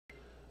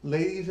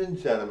Ladies and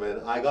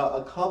gentlemen, I got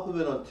a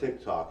compliment on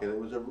TikTok, and it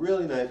was a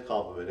really nice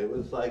compliment. It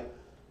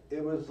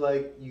was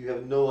like you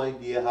have no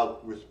idea how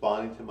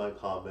responding to my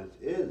comments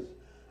is,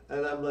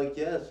 and I'm like,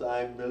 yes,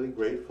 I'm really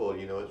grateful.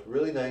 You know, it's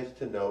really nice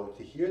to know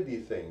to hear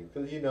these things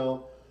because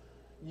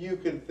you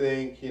can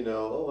think,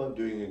 oh, I'm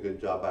doing a good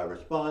job by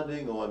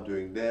responding, oh, I'm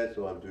doing this,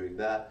 oh, I'm doing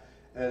that,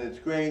 and it's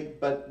great.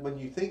 But when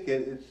you think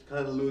it, it's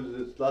kind of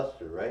loses its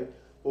luster, right?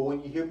 But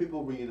when you hear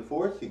people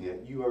reinforcing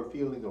it, you are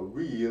feeling a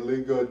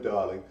really good,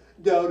 darling.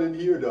 Down in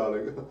here,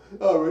 darling.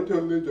 All right,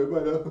 totally, bye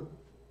now.